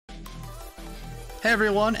Hey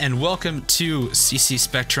everyone, and welcome to CC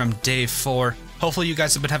Spectrum Day 4. Hopefully you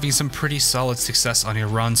guys have been having some pretty solid success on your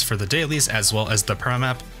runs for the dailies as well as the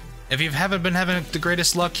permap. If you haven't been having the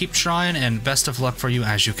greatest luck, keep trying, and best of luck for you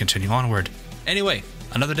as you continue onward. Anyway,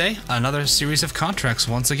 another day, another series of contracts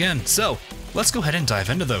once again, so let's go ahead and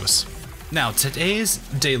dive into those. Now, today's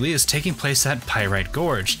daily is taking place at Pyrite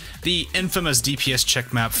Gorge, the infamous DPS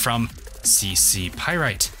check map from CC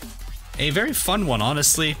Pyrite. A very fun one,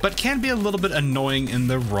 honestly, but can be a little bit annoying in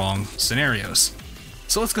the wrong scenarios.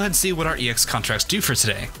 So let's go ahead and see what our EX contracts do for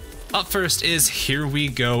today. Up first is Here We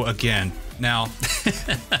Go Again. Now,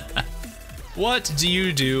 what do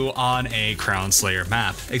you do on a Crown Slayer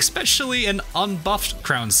map, especially an unbuffed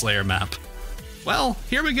Crown Slayer map? Well,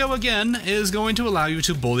 Here We Go Again is going to allow you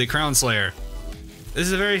to bully Crown Slayer. This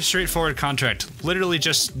is a very straightforward contract. Literally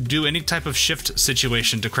just do any type of shift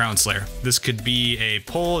situation to Crown Slayer. This could be a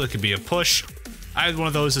pull, it could be a push. Either one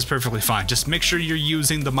of those is perfectly fine. Just make sure you're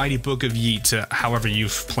using the Mighty Book of Yeet to however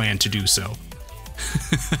you've planned to do so.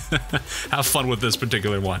 Have fun with this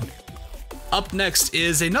particular one. Up next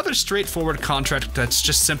is another straightforward contract that's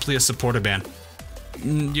just simply a supporter ban.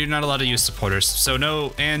 You're not allowed to use supporters. So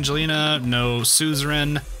no Angelina, no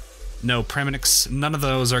Suzerain, no Preminix, none of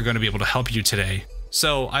those are going to be able to help you today.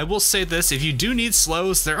 So I will say this, if you do need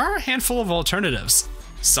slows, there are a handful of alternatives.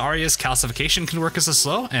 Saria's Calcification can work as a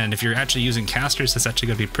slow, and if you're actually using casters, that's actually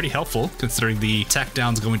going to be pretty helpful, considering the tech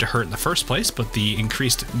down's going to hurt in the first place, but the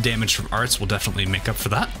increased damage from arts will definitely make up for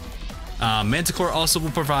that. Manticore also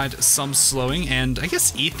will provide some slowing, and I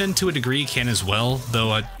guess Ethan to a degree can as well,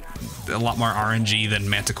 though a lot more RNG than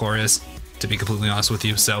Manticore is, to be completely honest with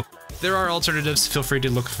you. So there are alternatives, feel free to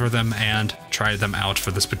look for them and try them out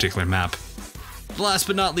for this particular map. Last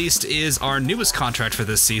but not least is our newest contract for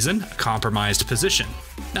this season, Compromised Position.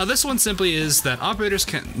 Now this one simply is that operators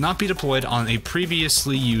cannot be deployed on a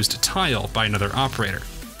previously used tile by another operator.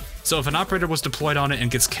 So if an operator was deployed on it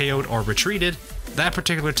and gets KO'd or retreated, that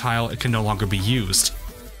particular tile can no longer be used.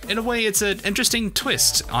 In a way, it's an interesting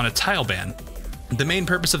twist on a tile ban. The main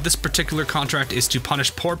purpose of this particular contract is to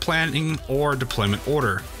punish poor planning or deployment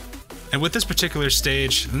order. And with this particular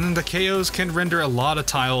stage, the KOs can render a lot of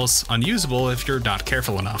tiles unusable if you're not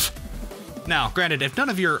careful enough. Now, granted, if none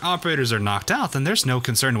of your operators are knocked out, then there's no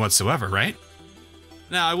concern whatsoever, right?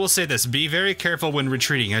 Now, I will say this, be very careful when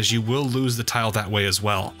retreating, as you will lose the tile that way as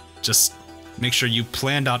well. Just make sure you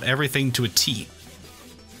planned out everything to a T.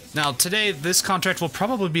 Now, today, this contract will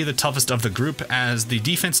probably be the toughest of the group, as the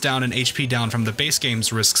defense down and HP down from the base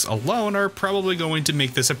game's risks alone are probably going to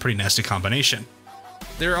make this a pretty nasty combination.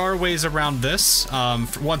 There are ways around this.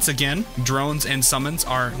 Once again, drones and summons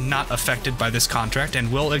are not affected by this contract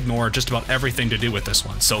and will ignore just about everything to do with this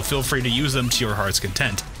one, so feel free to use them to your heart's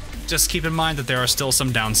content. Just keep in mind that there are still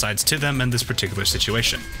some downsides to them in this particular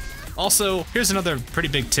situation. Also, here's another pretty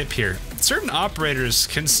big tip here. Certain operators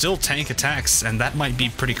can still tank attacks, and that might be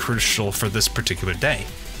pretty crucial for this particular day.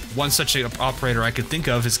 One such operator I could think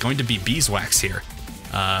of is going to be Beeswax here.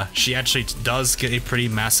 She actually does get a pretty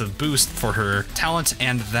massive boost for her talent,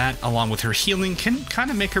 and that, along with her healing, can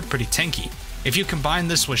kind of make her pretty tanky. If you combine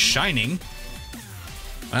this with Shining,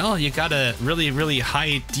 well, you got a really, really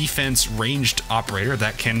high defense ranged operator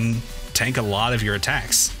that can tank a lot of your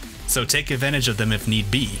attacks. So take advantage of them if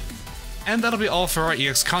need be. And that'll be all for our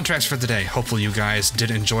EX contracts for today. Hopefully you guys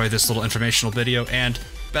did enjoy this little informational video, and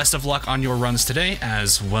best of luck on your runs today,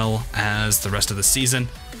 as well as the rest of the season.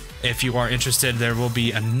 If you are interested, there will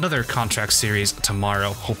be another contract series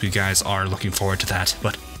tomorrow. Hope you guys are looking forward to that.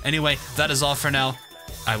 But anyway, that is all for now.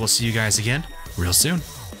 I will see you guys again real soon.